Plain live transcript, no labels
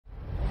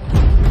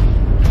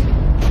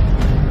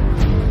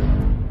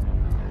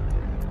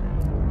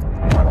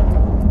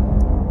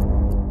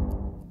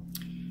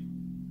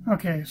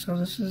Okay, so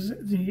this is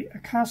the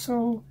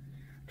Akaso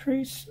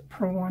Trace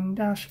Pro 1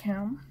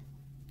 Dashcam.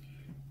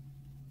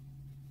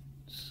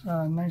 It's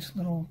a nice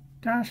little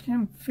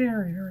dashcam,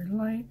 very, very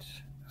light.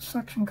 The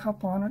suction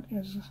cup on it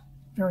is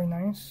very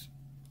nice.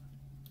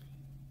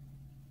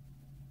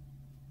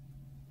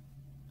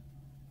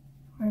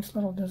 Nice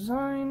little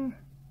design.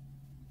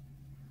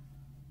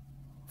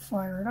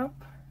 Fire it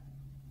up.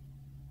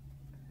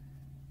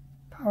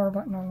 Power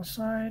button on the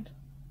side.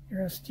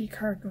 Your SD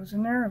card goes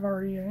in there. I've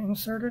already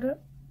inserted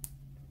it.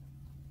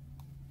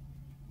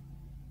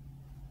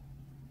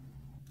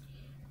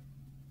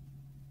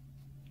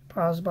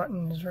 Pause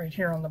button is right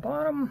here on the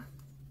bottom.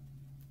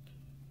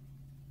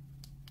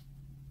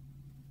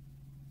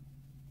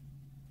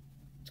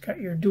 It's got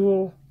your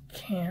dual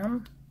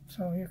cam,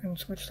 so you can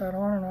switch that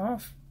on and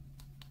off,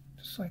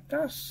 just like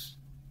this.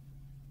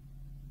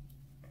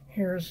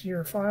 Here's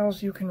your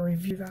files you can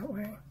review that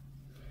way.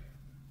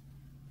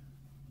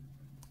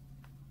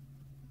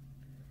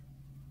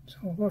 So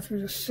we'll go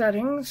through the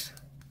settings.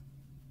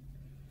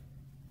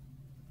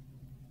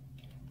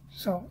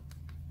 So,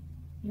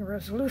 your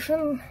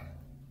resolution.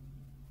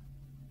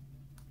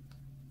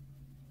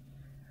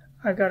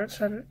 I've got it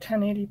set at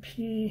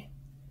 1080p,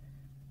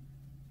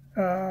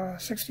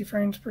 60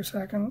 frames per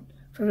second.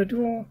 For the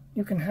dual,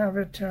 you can have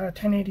it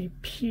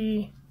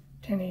 1080p.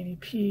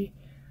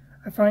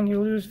 I find you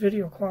lose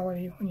video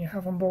quality when you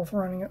have them both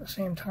running at the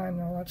same time,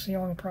 though. That's the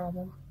only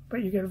problem.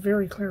 But you get a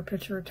very clear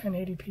picture at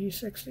 1080p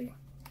 60.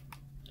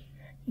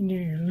 You do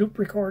your loop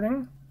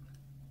recording.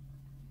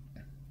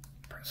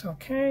 Press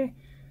OK.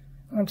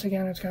 Once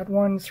again, it's got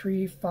 1,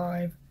 3,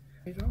 5.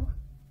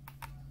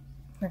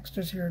 Next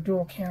is your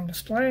dual cam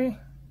display,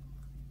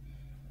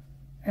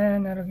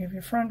 and that'll give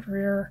you front,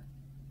 rear,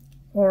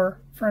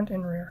 or front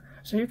and rear.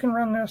 So you can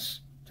run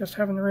this just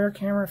having the rear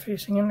camera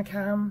facing in the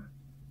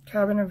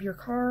cabin of your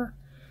car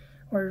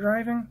while you're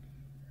driving,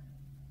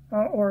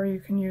 or you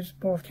can use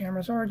both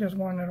cameras or just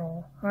one at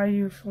all. I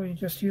usually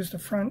just use the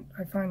front.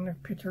 I find the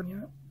picture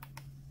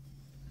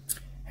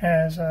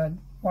has a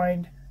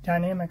wide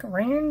dynamic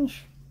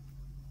range.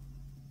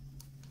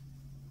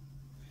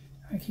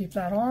 I keep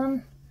that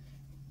on.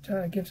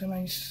 It gives a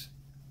nice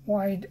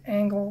wide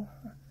angle,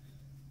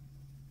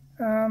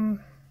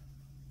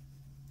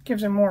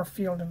 gives it more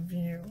field of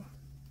view.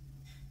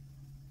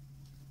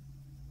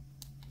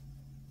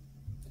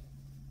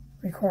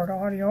 Record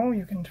audio,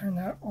 you can turn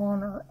that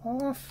on or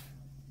off.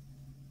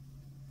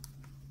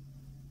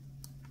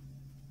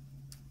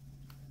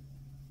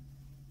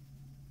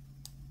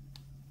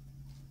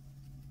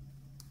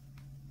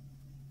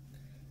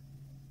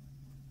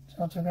 It's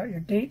also got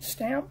your date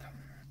stamp.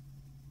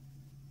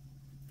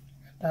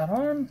 That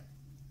on,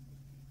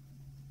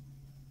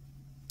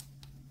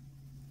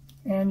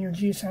 and your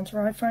G sensor.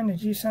 I find the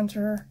G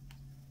sensor,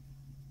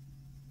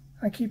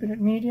 I keep it at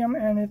medium,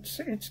 and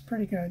it's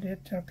pretty good.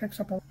 It picks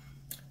up a.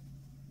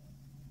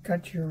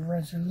 Got your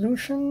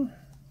resolution.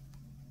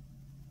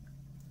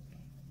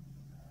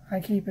 I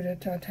keep it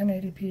at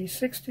 1080p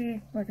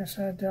 60. Like I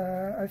said,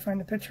 I find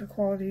the picture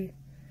quality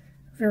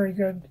very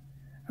good.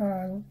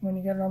 When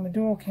you get it on the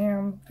dual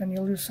cam, then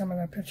you lose some of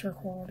that picture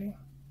quality.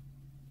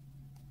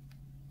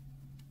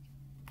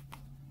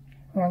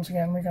 Once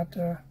again, we got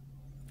the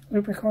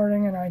loop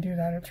recording, and I do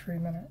that at 3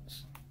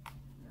 minutes.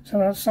 So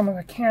that's some of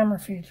the camera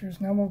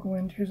features. Now we'll go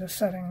into the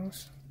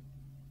settings.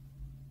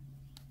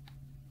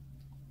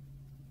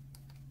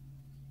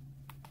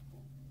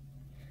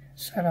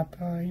 Set up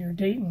your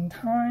date and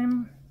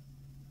time,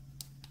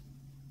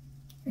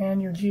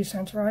 and your G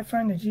sensor. I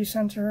find the G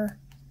sensor,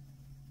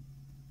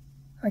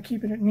 I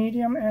keep it at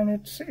medium, and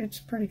it's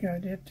pretty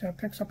good. It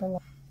picks up a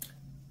lot.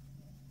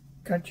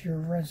 Got your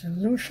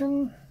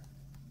resolution.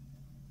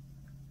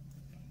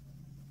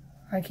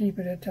 I keep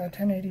it at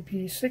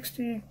 1080p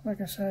 60.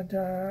 Like I said,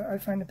 I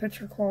find the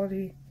picture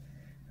quality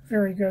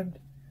very good.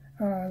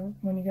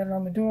 When you get it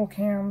on the dual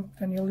cam,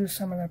 then you lose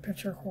some of that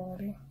picture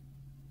quality.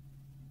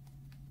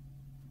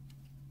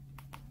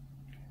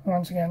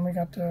 Once again, we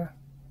got the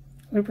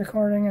loop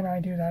recording, and I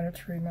do that at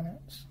 3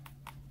 minutes.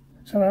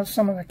 So that's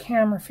some of the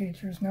camera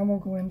features. Now we'll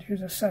go into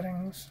the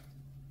settings.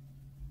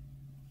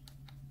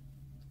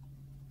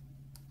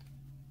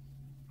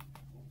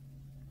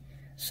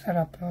 Set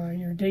up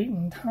your date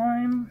and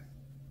time.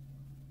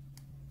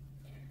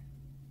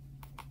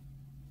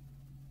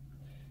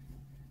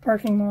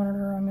 Parking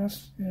monitor on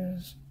this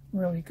is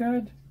really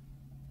good.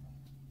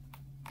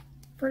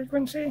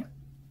 Frequency,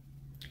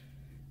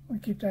 we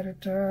keep that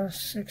at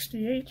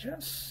 60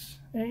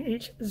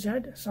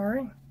 HZ,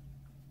 sorry.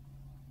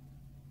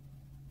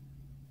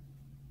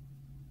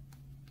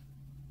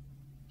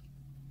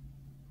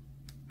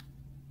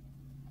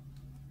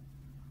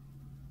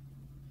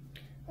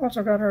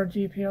 Also got our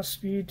GPS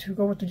speed to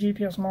go with the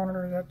GPS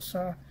monitor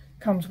that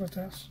comes with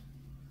this.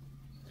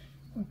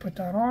 We'll put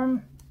that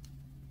on.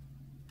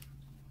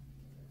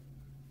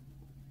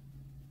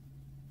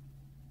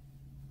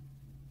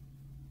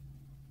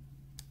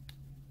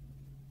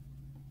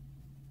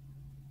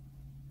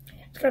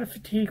 It's got a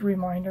fatigue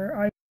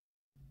reminder.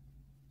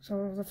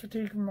 So the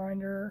fatigue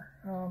reminder,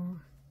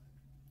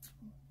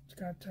 it's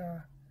got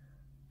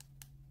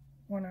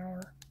 1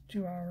 hour,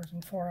 2 hours,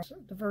 and 4 hours.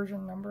 The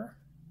version number.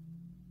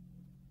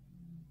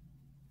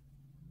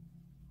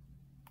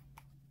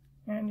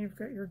 And you've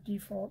got your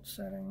default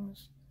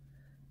settings.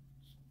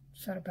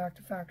 Set it back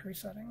to factory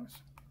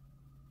settings.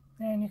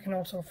 And you can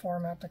also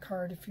format the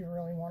card if you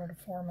really wanted to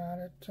format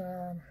it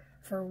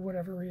for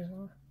whatever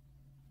reason.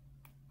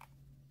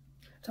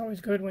 It's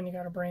always good when you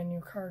got a brand new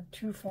card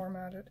to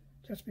format it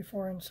just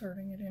before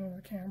inserting it into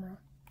the camera.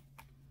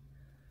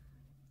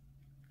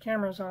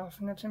 Camera's off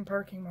and it's in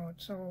parking mode,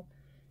 so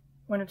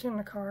when it's in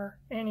the car,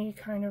 any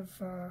kind of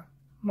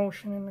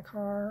motion in the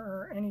car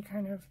or any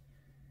kind of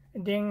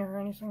ding or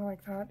anything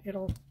like that,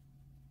 it'll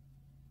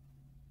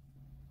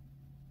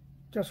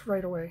just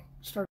right away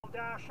start.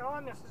 Dash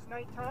on. This is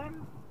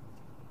nighttime.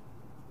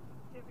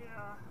 Give you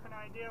an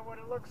idea what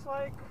it looks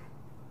like.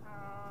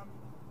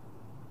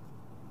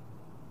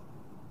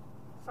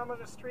 Some of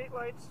the street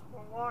lights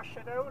will wash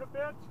it out a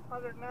bit.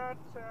 Other than that,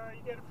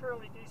 you get a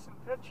fairly decent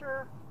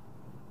picture.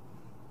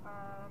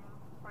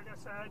 Like I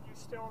said, you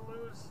still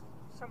lose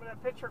some of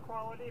that picture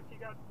quality if you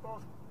got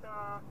both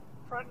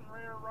front and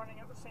rear running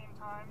at the same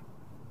time.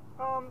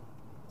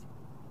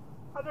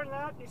 Other than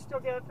that, you still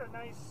get a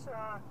nice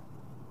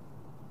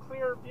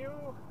clear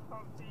view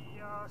of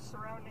the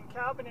surrounding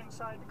cabin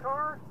inside the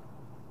car.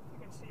 You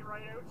can see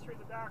right out through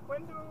the back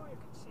window. You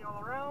can see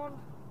all around.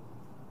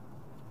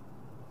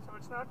 So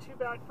it's not too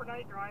bad for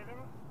night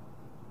driving,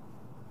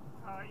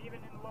 even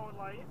in low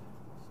light.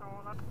 So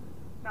that's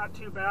not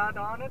too bad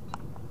on it.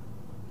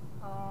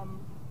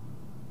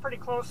 Pretty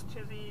close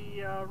to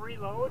the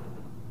reload.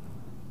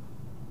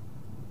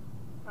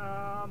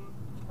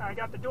 I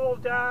got the dual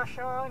dash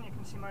on. You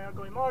can see my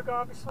ugly mug,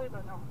 obviously,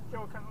 but no,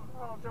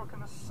 all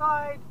joking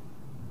aside.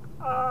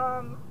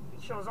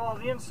 It shows all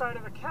the inside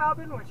of the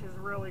cabin, which is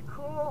really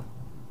cool.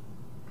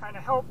 Kind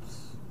of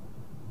helps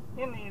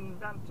in the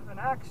event of an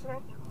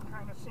accident. You can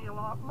kind of see a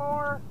lot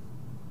more.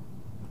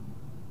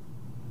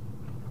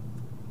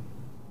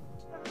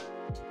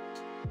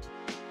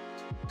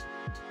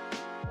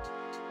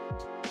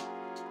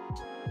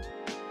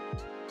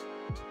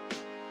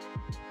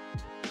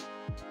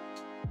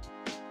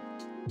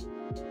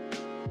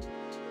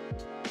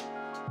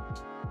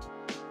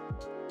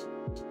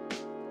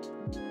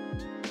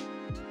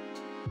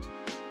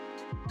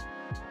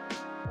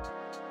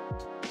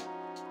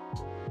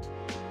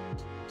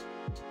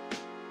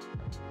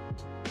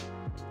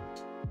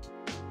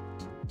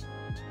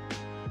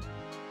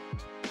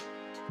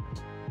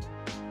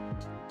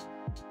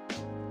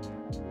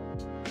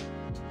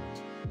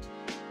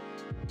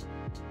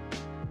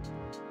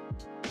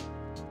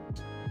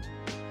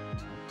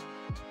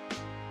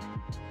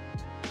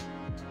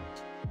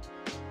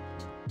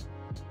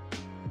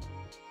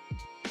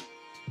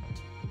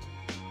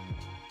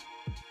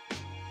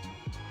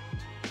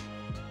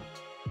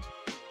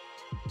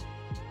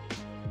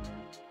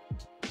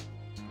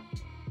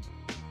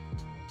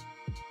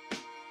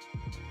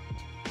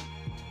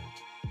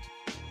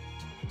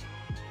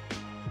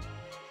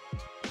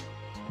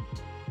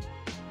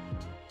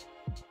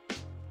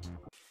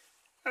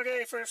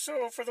 Okay,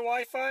 so for the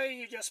Wi-Fi,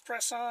 you just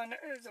press on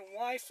the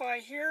Wi-Fi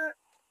here,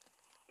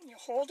 you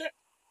hold it,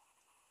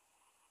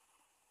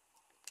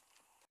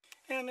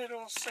 and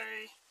it'll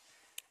say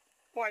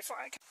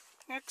Wi-Fi.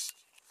 Next,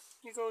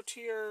 you go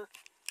to your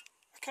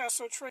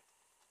Akaso Trace,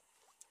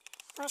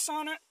 press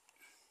on it,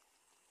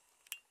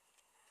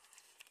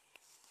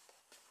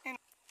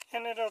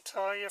 and it'll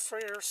tell you for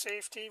your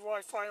safety,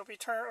 Wi-Fi will be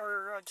turned,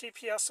 or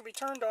GPS will be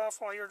turned off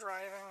while you're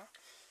driving.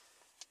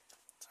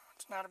 So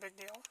it's not a big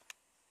deal.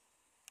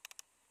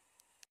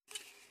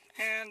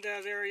 And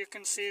there you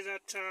can see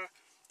that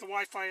the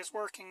Wi-Fi is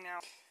working now.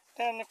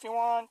 Then if you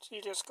want, you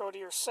just go to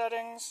your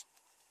settings,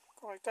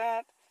 go like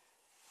that,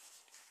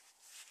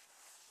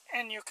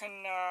 and you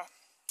can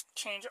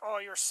change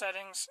all your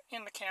settings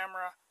in the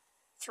camera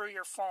through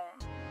your phone.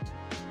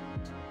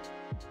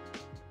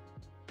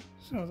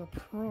 So the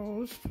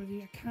pros for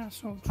the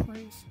Akaso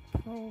Trace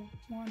Pro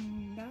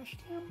 1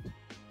 Dashcam,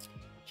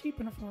 cheap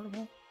and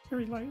affordable,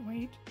 very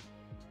lightweight,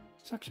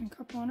 suction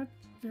cup on it,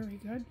 very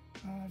good.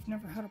 I've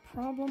never had a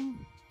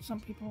problem.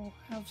 Some people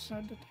have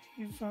said that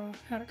they've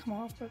had it come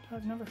off, but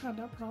I've never had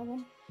that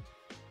problem.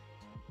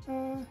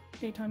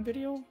 Daytime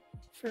video,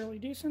 fairly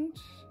decent,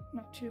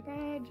 not too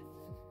bad.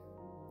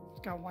 It's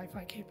got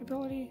Wi-Fi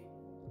capability,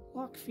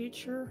 lock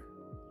feature,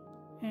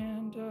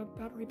 and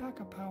battery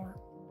backup power.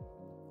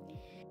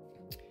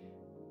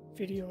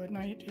 Video at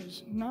night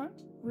is not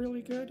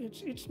really good.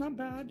 It's not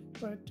bad,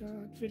 but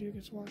video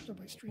gets washed out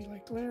by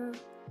streetlight glare,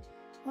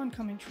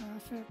 oncoming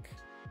traffic.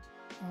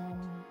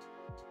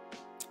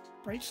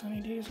 Bright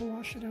sunny days will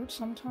wash it out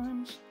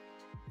sometimes.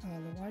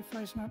 The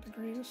Wi-Fi is not the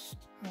greatest.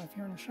 If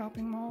you're in a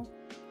shopping mall,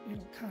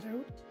 it'll cut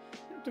out.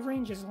 The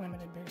range is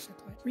limited,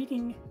 basically.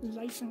 Reading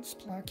license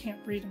plate, can't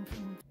read them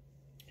from.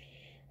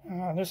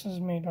 This is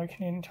made by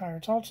Canadian Tire.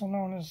 It's also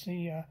known as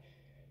the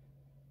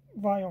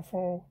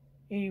Viofo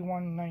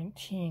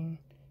A119.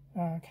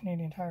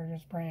 Canadian Tire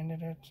just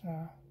branded it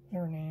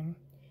their name.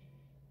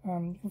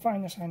 You can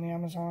find this on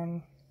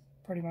Amazon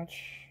pretty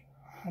much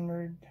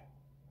 100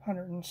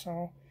 and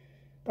so.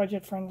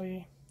 Budget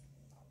friendly,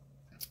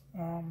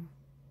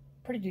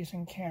 pretty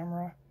decent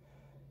camera.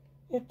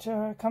 It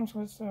comes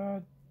with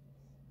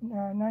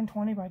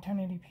 920 by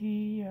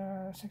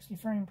 1080p, 60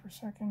 frames per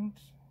second,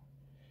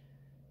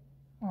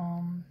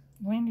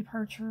 lane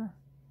departure.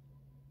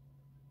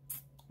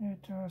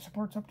 It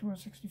supports up to a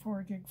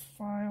 64 gig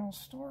file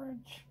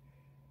storage.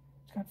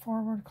 It's got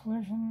forward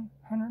collision,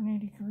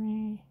 180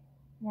 degree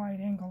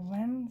wide angle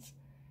lens,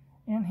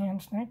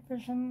 enhanced night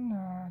vision.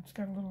 It's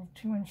got a little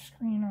 2-inch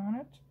screen on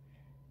it.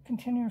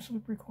 Continuous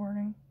loop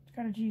recording. It's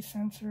got a G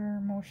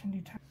sensor, motion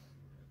detection.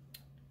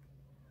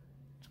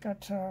 It's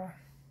got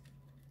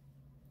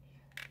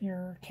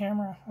your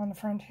camera on the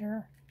front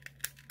here,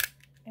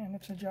 and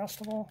it's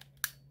adjustable.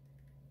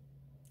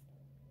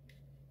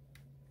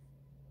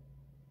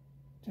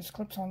 This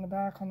clips on the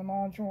back on the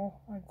module.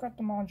 I've got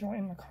the module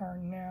in the car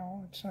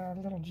now. It's a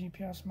little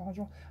GPS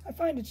module. I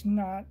find it's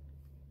not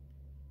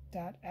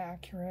that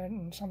accurate,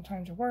 and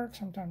sometimes it works,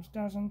 sometimes it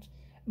doesn't.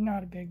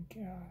 Not a big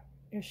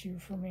issue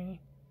for me.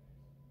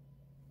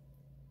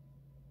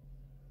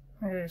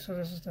 Okay, so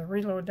this is the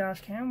reload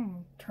dash cam.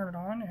 We'll turn it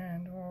on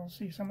and we'll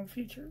see some of the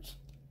features.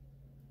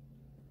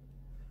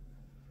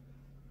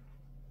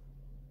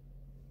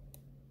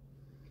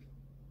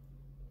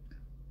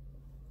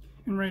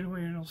 And right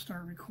away it'll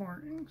start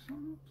recording, so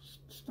I'll just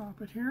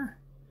stop it here.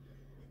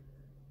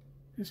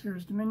 This here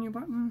is the menu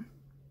button,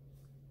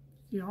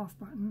 the off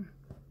button.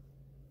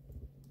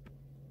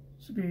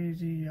 This will be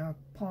the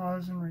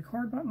pause and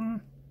record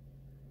button.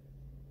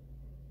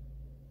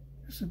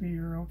 This will be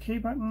your OK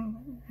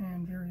button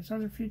and various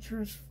other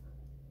features.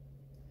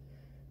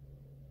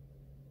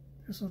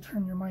 This will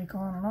turn your mic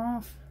on and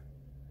off,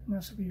 and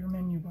this will be your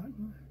menu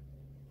button.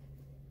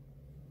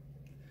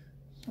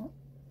 So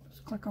let's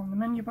click on the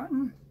menu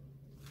button.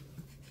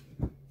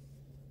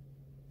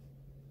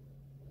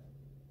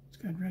 It's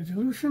got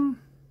resolution,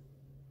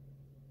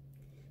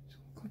 so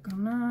we'll click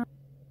on that.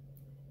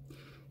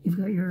 You've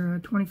got your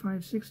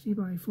 2560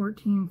 by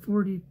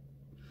 1440p,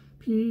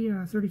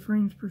 30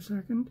 frames per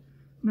second.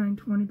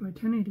 920 by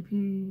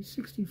 1080p,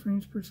 60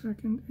 frames per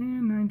second,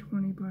 and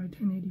 920 by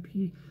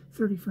 1080p,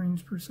 30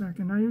 frames per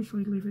second. I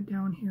usually leave it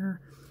down here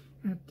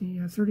at the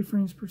 30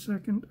 frames per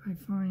second. I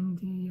find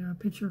the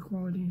picture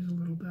quality is a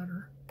little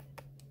better.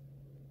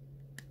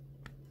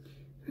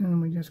 And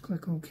we just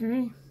click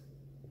OK.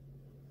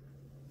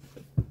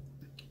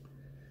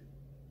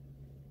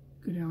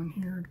 Go down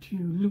here to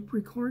loop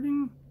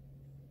recording.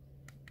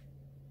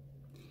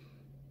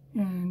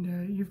 And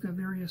you've got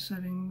various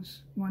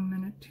settings, 1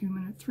 minute, 2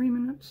 minute, 3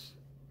 minutes,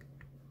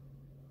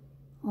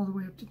 all the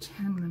way up to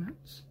 10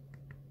 minutes.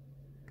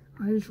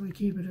 I usually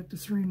keep it at the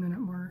 3-minute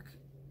mark.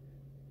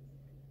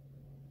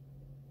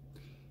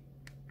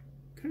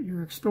 Got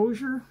your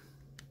exposure.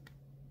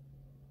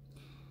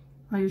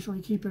 I usually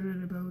keep it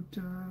at about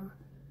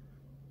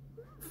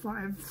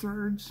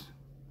 5/3.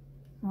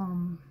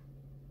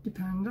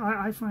 Depend.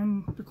 I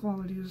find the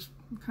quality is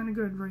kind of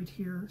good right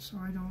here, so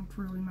I don't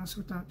really mess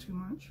with that too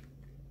much.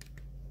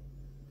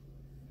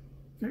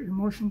 Got your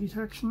motion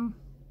detection.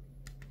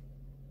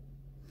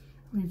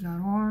 Leave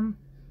that on.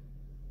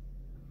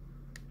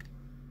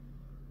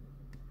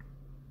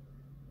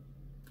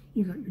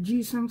 You got your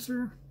G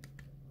sensor.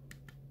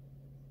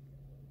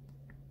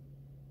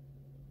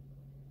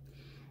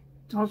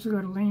 It's also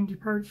got a lane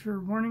departure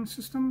warning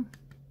system.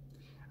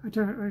 I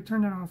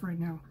turned that off right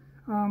now.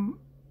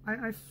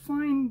 I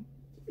find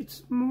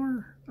it's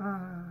more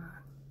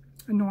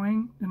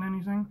annoying than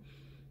anything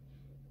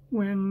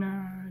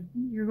when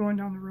you're going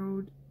down the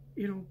road.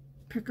 It'll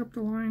pick up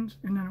the lines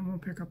and then it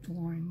won't pick up the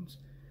lines.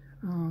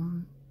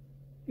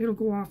 It'll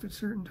go off at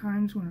certain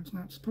times when it's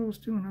not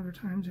supposed to, and other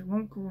times it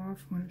won't go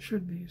off when it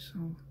should be.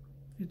 So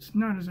it's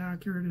not as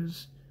accurate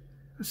as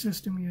a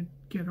system you'd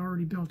get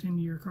already built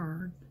into your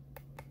car.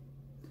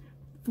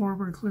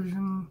 Forward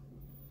collision,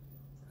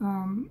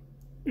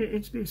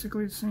 it's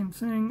basically the same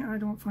thing. I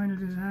don't find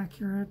it as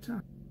accurate.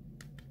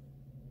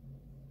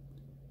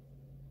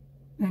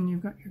 Then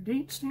you've got your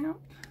date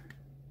stamp.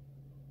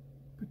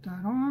 Put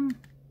that on.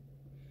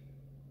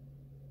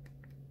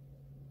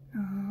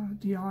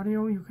 The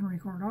audio, you can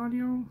record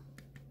audio.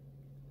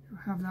 You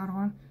have that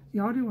on. The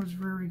audio is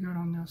very good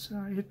on this.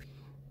 It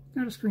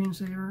got a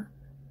screensaver.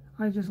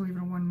 I just leave it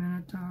at 1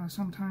 minute.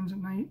 Sometimes at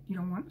night you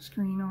don't want the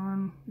screen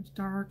on. It's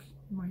dark.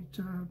 It might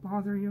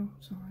bother you.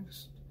 So I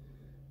just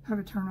have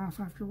it turn off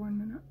after 1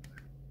 minute.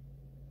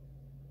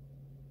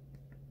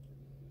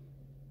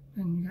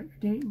 Then you got your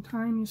date and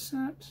time you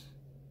set.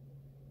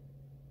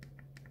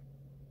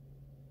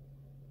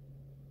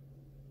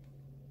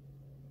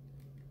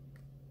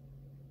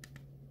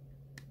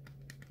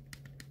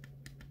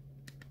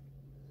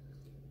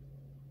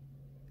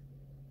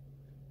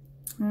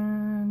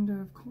 And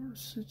of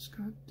course it's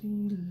got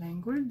the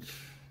language.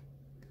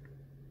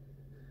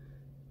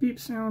 Beep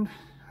sound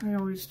I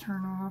always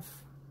turn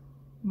off.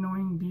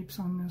 Annoying beeps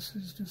on this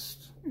is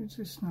just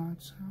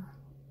not.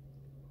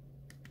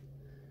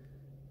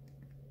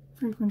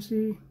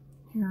 Frequency,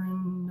 Here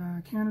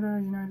in Canada,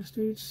 United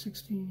States,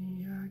 60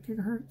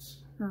 gigahertz,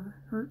 or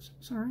hertz,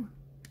 sorry.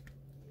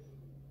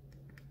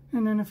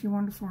 And then if you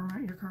want to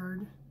format your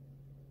card,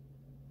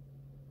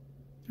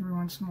 every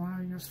once in a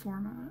while you just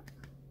format it.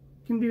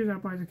 You can do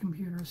that by the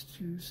computers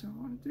too, so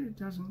it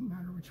doesn't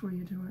matter which way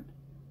you do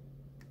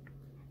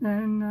it.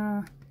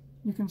 And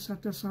you can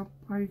set this up.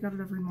 I got it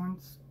every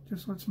month.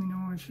 Just lets me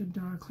know I should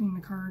clean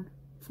the card,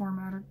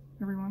 format it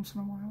every once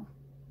in a while.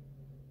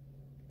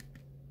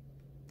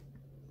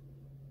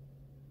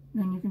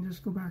 Then you can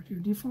just go back to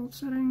your default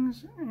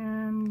settings,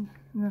 and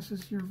this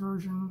is your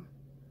version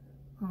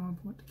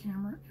of what the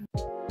camera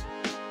is.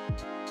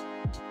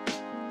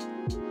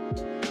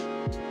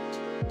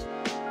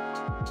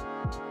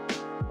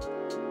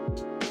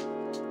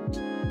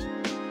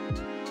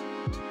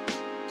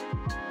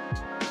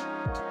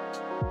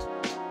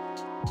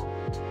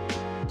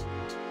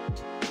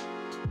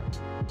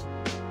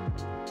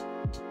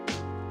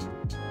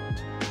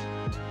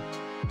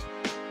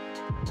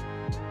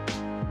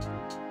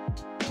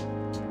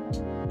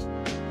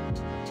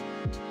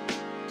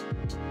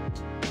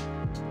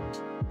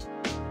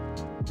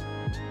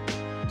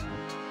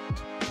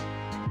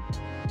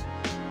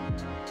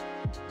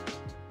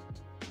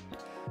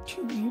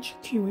 2H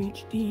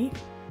QHD.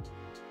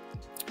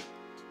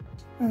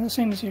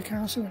 Same as the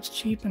Akaso, it's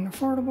cheap and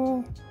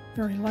affordable,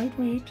 very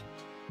lightweight.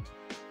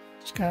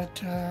 It's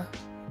got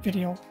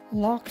video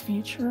lock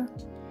feature,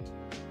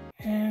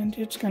 and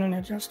it's got an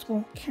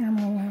adjustable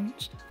camera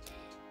lens.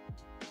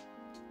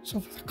 So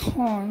for the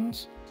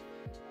cons,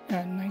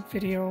 night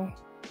video,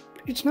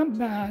 it's not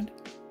bad,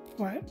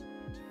 but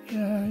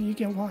you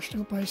get washed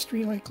out by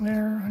streetlight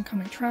glare,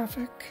 oncoming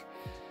traffic,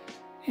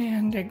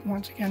 and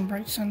once again,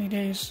 bright sunny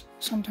days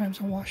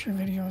sometimes will wash your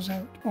videos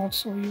out.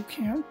 Also, you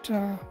can't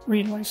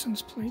read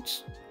license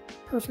plates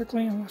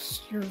perfectly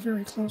unless you're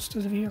very close to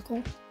the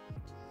vehicle.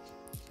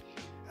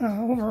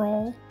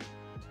 Overall,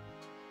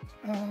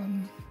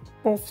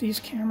 both these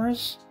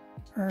cameras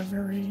are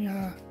very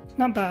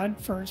not bad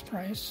for its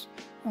price.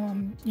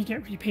 You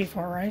get what you pay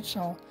for, right?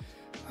 So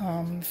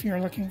if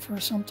you're looking for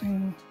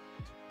something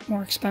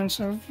more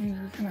expensive,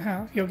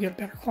 you'll get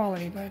better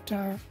quality. But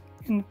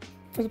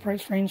for the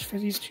price range for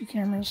these two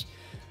cameras,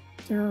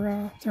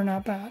 they're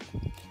not bad.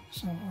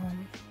 So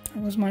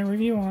that was my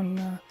review on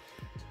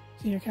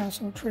the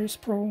Akaso Trace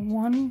Pro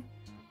 1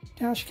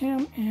 dash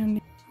cam and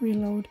the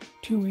Reload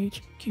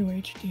 2H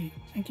QHD.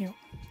 Thank you.